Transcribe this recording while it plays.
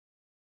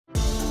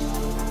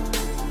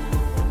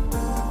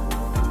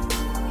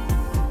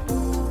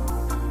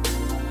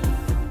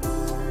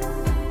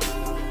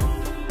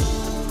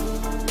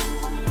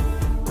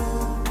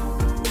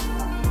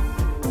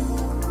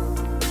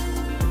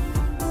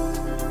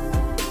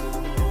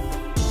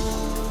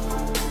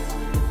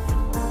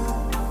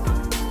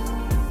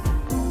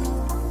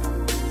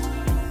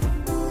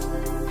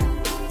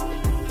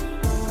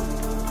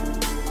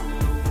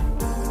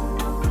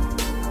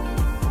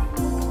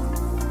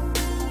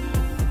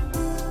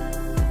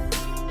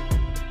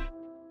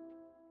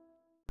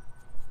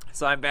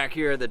So I'm back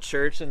here at the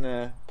church in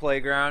the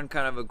playground,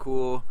 kind of a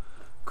cool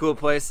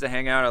place to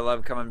hang out. I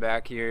love coming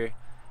back here,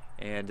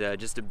 and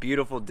just a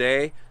beautiful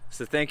day.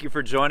 So thank you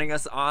for joining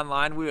us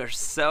online. We are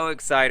so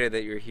excited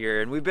that you're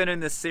here, and we've been in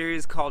this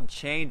series called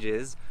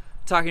Changes,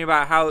 talking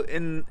about how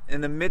in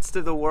the midst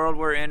of the world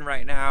we're in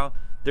right now,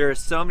 there are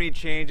so many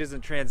changes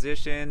and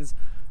transitions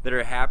that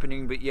are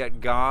happening, but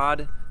yet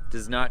God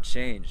does not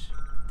change.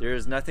 There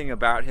is nothing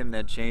about him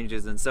that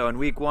changes. And so in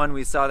week 1,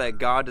 we saw that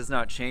God does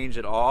not change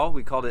at all.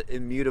 We called it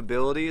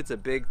immutability. It's a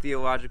big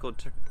theological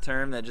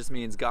term that just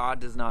means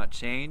God does not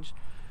change.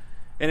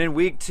 And in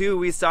week 2,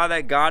 we saw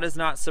that God is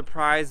not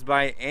surprised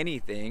by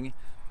anything,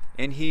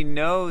 and he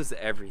knows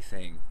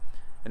everything.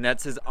 And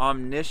that's his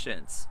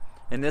omniscience.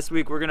 And this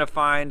week, we're going to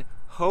find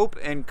hope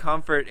and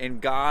comfort in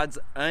God's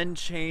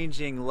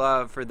unchanging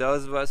love for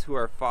those of us who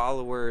are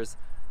followers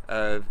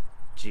of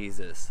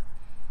Jesus.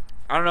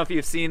 I don't know if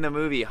you've seen the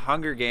movie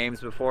Hunger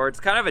Games before. It's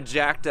kind of a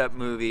jacked up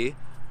movie.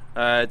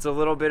 It's a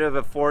little bit of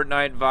a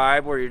Fortnite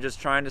vibe where you're just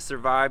trying to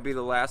survive, be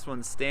the last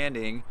one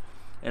standing,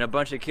 and a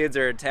bunch of kids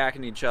are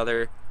attacking each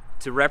other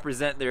to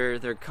represent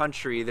their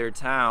country, their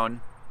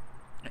town.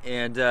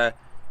 And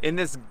in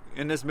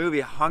this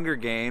movie Hunger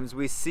Games,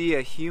 we see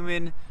a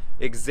human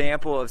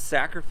example of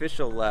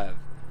sacrificial love.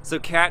 So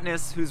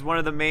Katniss, who's one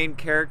of the main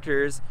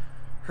characters,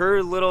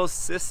 her little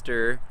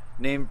sister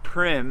named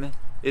Prim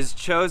is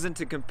chosen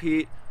to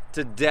compete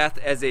to death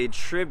as a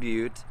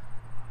tribute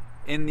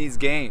in these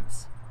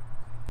games.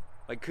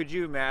 Like, could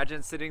you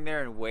imagine sitting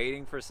there and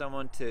waiting for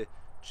someone to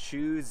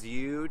choose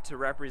you to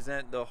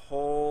represent the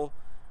whole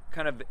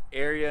kind of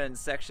area and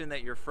section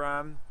that you're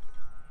from,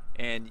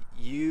 and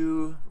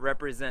you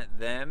represent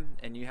them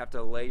and you have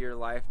to lay your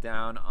life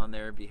down on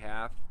their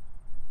behalf?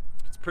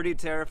 It's pretty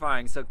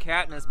terrifying. So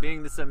Katniss,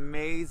 being this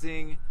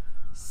amazing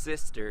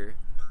sister,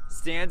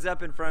 stands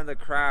up in front of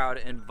the crowd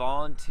and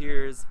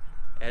volunteers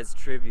as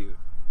tribute.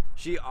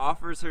 She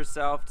offers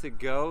herself to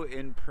go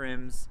in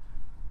Prim's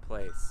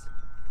place.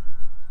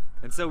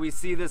 And so we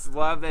see this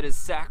love that is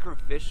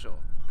sacrificial.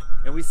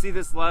 And we see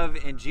this love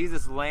in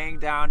Jesus laying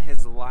down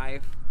his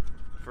life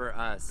for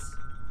us.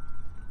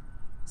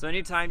 So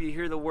anytime you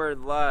hear the word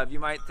love, you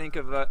might think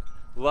of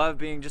love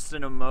being just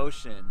an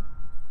emotion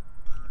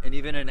and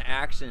even an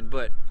action.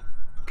 But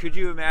could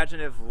you imagine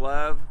if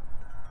love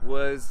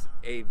was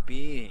a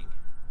being?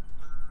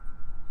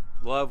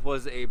 Love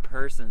was a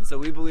person. So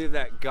we believe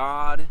that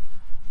God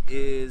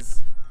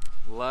is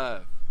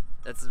love.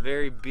 That's the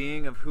very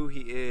being of who he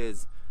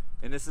is.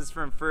 And this is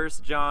from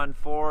 1 John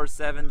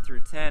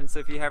 4:7-10. So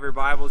if you have your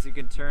Bibles, you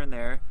can turn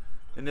there.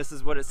 And this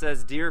is what it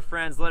says: "Dear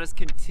friends, let us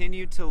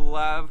continue to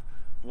love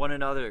one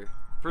another,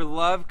 for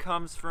love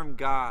comes from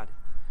God.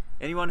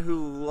 Anyone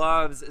who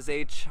loves is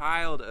a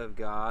child of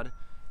God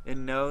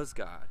and knows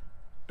God.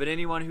 But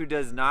anyone who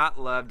does not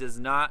love does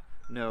not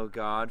know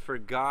God, for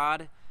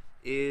God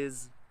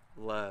is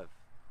love.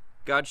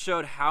 God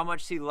showed how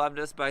much he loved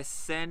us by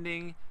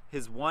sending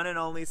his one and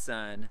only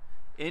Son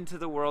into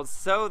the world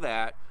so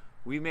that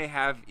we may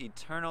have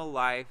eternal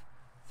life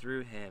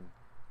through him.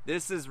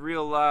 This is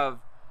real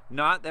love,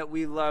 not that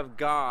we love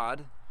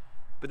God,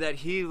 but that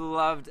he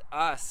loved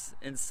us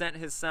and sent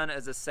his Son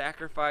as a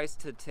sacrifice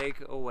to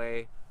take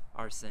away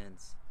our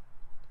sins."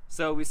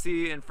 So we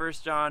see in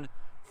 1 John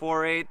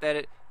 4:8 that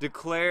it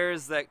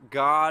declares that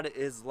God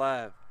is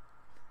love.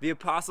 The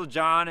Apostle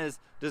John is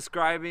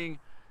describing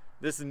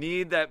this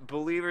need that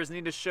believers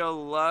need to show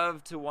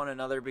love to one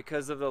another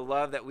because of the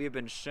love that we've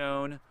been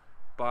shown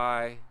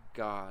by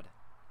God.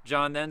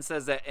 John then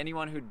says that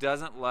anyone who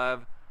doesn't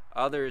love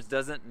others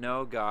doesn't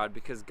know God,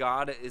 because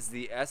God is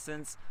the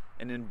essence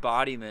and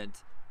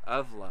embodiment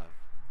of love.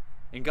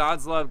 And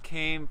God's love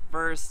came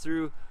first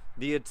through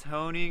the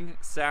atoning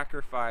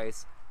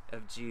sacrifice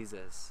of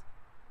Jesus.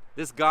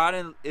 This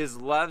God is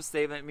love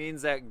statement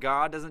means that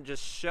God doesn't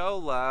just show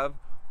love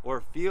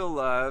or feel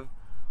love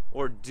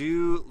or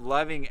do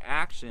loving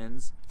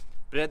actions,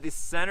 but at the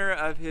center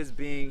of his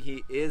being,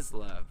 he is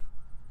love.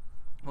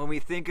 When we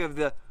think of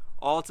the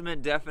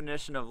ultimate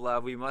definition of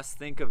love, we must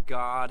think of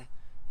God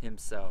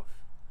himself.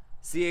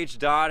 C.H.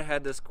 Dodd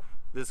had this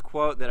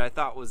quote that I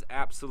thought was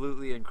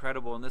absolutely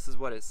incredible, and this is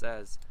what it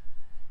says: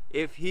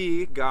 "If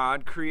he,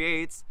 God,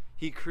 creates,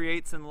 he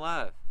creates in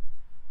love.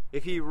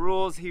 If he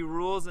rules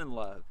in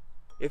love.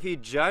 If he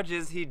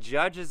judges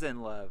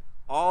in love.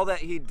 All that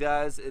he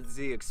does is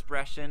the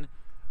expression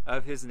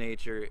of his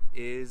nature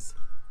is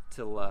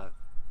to love."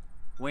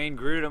 Wayne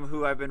Grudem,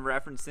 who I've been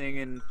referencing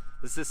in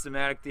the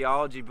Systematic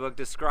Theology book,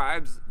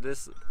 describes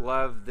this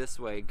love this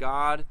way: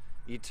 God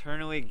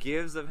eternally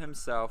gives of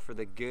himself for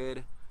the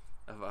good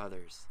of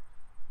others.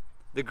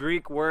 The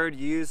Greek word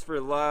used for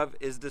love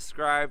is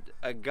described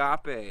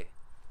agapē.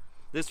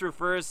 This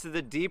refers to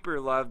the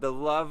deeper love, the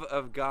love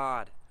of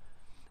God,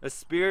 a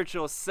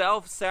spiritual,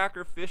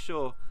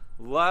 self-sacrificial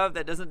love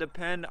that doesn't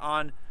depend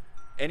on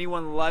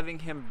anyone loving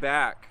him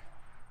back.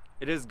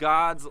 It is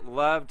God's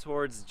love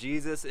towards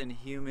Jesus and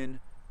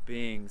human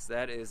beings.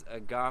 That is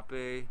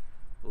agapē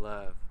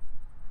love.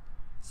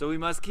 So we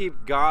must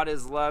keep God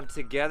as love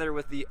together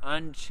with the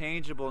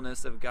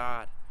unchangeableness of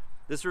God.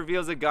 This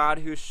reveals a God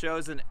who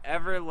shows an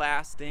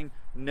everlasting,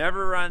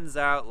 never runs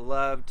out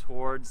love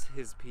towards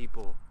his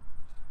people.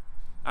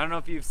 I don't know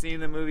if you've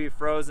seen the movie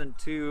Frozen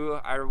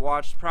 2. I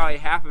watched probably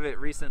half of it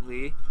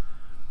recently.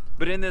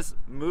 But in this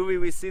movie,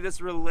 we see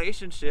this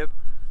relationship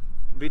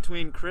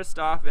between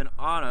Kristoff and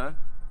Anna,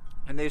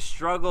 and they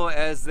struggle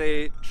as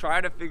they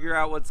try to figure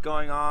out what's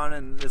going on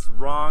and this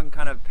wrong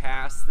kind of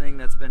past thing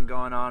that's been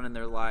going on in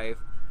their life.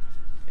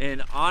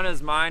 And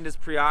Anna's mind is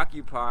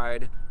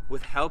preoccupied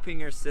with helping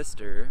her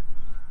sister,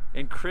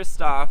 and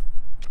Kristoff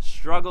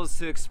struggles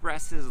to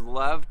express his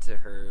love to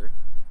her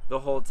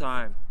the whole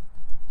time.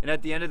 And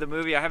at the end of the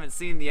movie, I haven't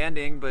seen the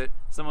ending, but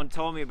someone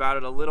told me about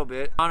it a little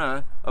bit.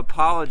 Anna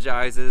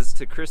apologizes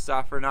to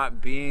Kristoff for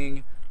not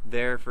being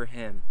there for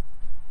him.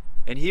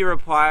 And he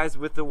replies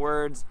with the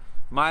words,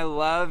 "My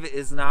love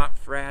is not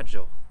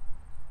fragile.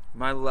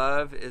 My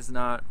love is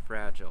not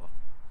fragile."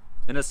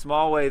 In a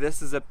small way,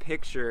 this is a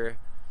picture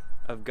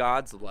of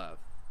God's love.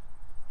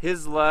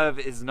 His love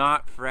is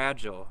not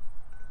fragile.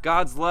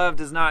 God's love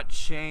does not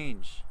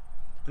change.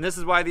 And this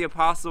is why the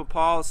Apostle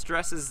Paul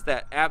stresses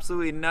that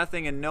absolutely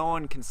nothing and no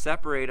one can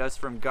separate us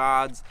from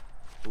God's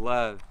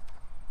love.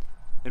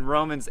 In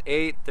Romans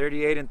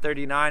 8:38 and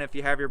 39, if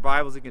you have your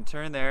Bibles, you can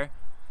turn there.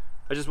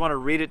 I just want to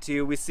read it to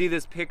you. We see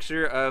this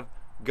picture of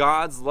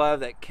God's love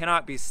that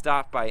cannot be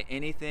stopped by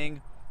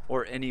anything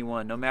or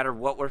anyone, no matter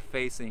what we're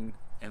facing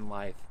in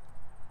life.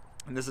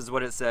 And this is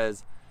what it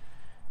says.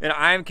 "And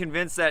I am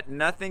convinced that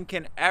nothing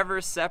can ever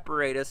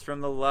separate us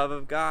from the love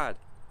of God.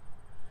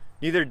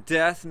 Neither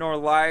death nor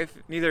life,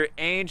 neither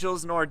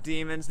angels nor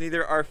demons,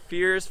 neither our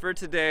fears for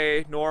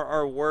today nor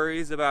our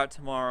worries about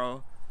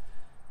tomorrow.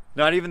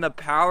 Not even the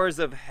powers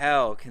of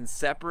hell can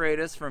separate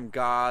us from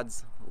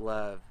God's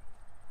love.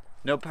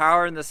 No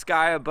power in the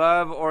sky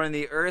above or in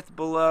the earth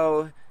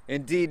below,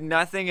 indeed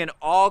nothing in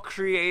all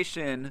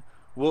creation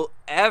will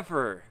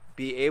ever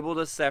be able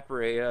to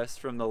separate us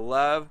from the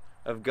love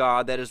of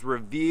God that is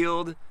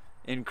revealed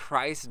in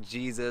Christ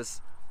Jesus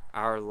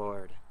our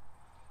Lord."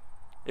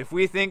 If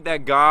we think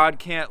that God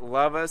can't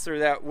love us or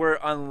that we're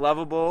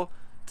unlovable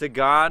to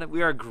God,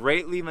 we are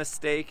greatly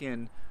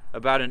mistaken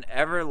about an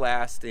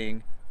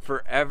everlasting,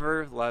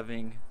 forever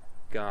loving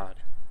God.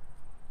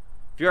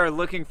 If you are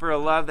looking for a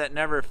love that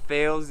never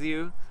fails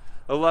you,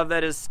 a love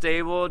that is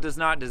stable, does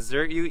not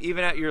desert you,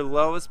 even at your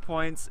lowest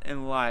points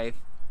in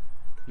life,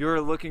 you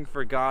are looking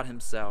for God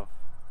himself,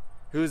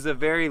 who is the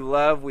very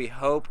love we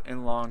hope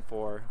and long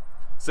for.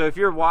 So if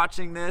you're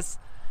watching this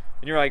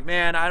and you're like,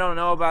 "Man, I don't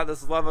know about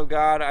this love of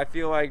God. I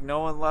feel like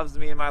no one loves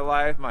me in my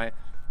life. My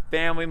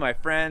family, my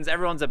friends,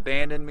 everyone's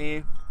abandoned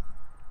me."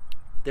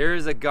 There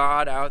is a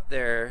God out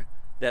there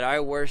that I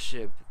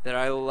worship, that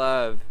I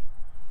love.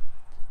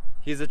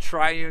 He's a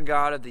triune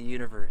God of the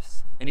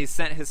universe, and he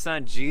sent his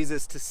son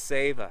Jesus to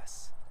save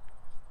us.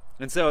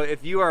 And so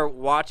if you are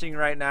watching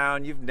right now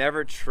and you've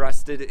never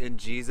trusted in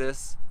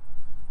Jesus,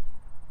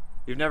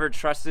 you've never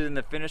trusted in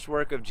the finished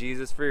work of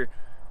Jesus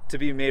to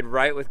be made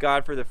right with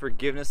God for the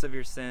forgiveness of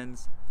your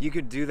sins, you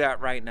could do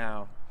that right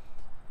now.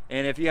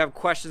 And if you have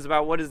questions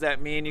about what does that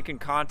mean, you can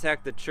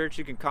contact the church,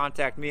 you can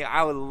contact me.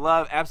 I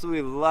would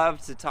absolutely love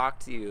to talk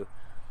to you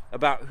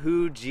about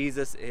who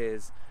Jesus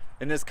is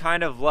and this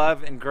kind of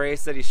love and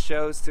grace that he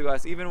shows to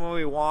us. Even when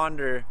we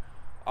wander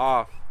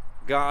off,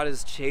 God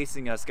is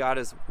chasing us, God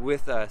is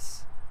with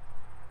us,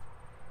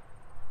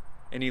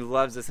 and he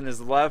loves us. And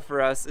his love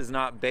for us is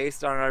not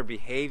based on our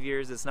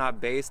behaviors, it's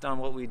not based on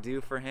what we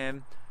do for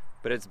him,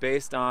 but it's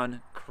based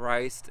on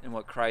Christ and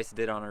what Christ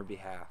did on our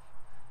behalf.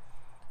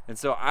 And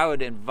so I would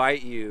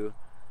invite you,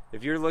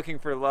 if you're looking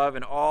for love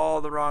in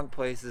all the wrong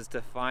places,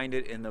 to find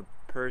it in the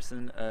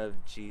person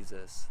of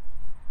Jesus.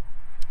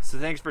 So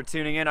thanks for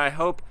tuning in. I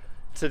hope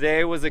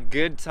today was a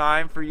good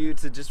time for you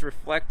to just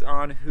reflect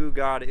on who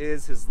God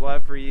is, his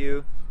love for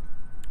you.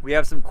 We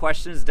have some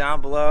questions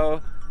down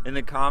below in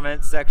the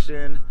comment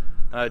section,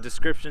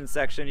 description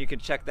section. You can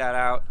check that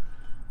out.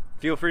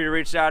 Feel free to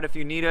reach out if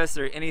you need us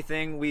or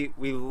anything. We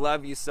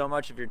love you so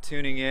much if you're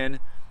tuning in.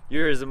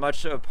 You're as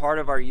much a part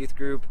of our youth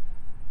group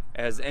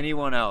as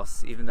anyone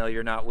else, even though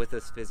you're not with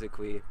us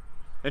physically.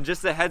 And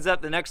just a heads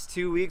up, the next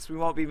 2 weeks we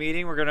won't be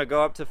meeting. We're going to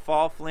go up to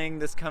Fall Fling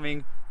this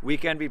coming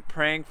weekend. Be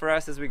praying for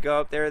us as we go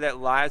up there,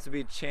 that lives would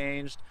be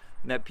changed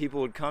and that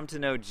people would come to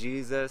know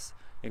Jesus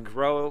and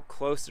grow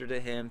closer to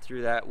him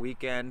through that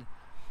weekend.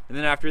 And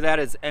then after that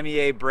is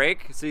MEA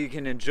break, so you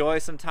can enjoy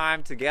some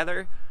time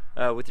together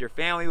with your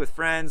family, with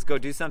friends, go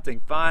do something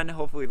fun.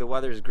 Hopefully the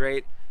weather's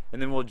great,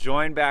 and then we'll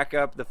join back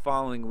up the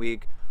following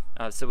week.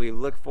 So we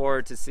look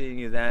forward to seeing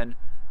you then.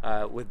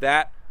 With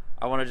that,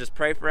 I want to just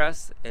pray for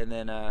us, and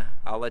then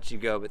I'll let you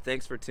go. But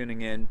thanks for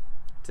tuning in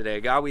today.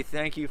 God, we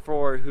thank you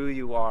for who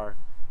you are.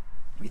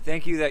 We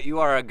thank you that you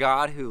are a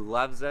God who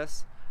loves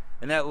us,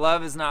 and that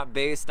love is not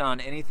based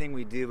on anything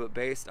we do, but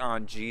based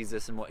on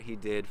Jesus and what he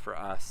did for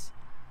us.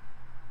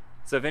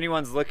 So if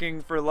anyone's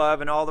looking for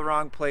love in all the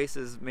wrong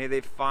places, may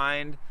they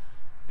find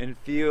and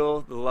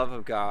feel the love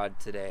of God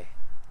today.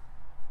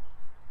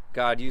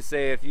 God, you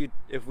say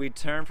if we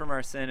turn from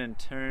our sin and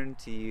turn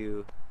to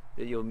you,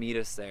 that you'll meet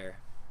us there.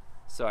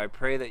 So I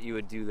pray that you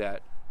would do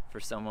that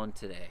for someone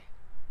today.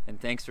 And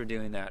thanks for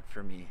doing that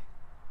for me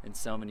and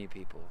so many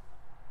people.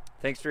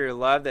 Thanks for your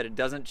love, that it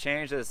doesn't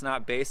change, that it's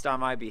not based on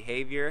my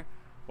behavior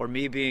or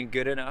me being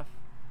good enough.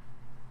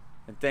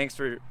 And thanks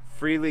for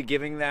freely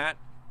giving that.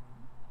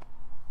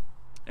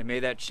 And may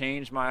that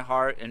change my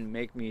heart and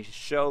make me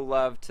show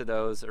love to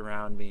those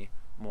around me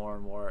more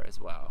and more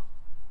as well.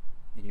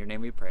 In your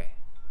name we pray.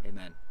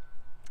 Amen.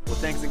 Well,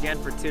 thanks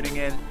again for tuning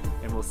in,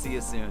 and we'll see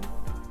you soon.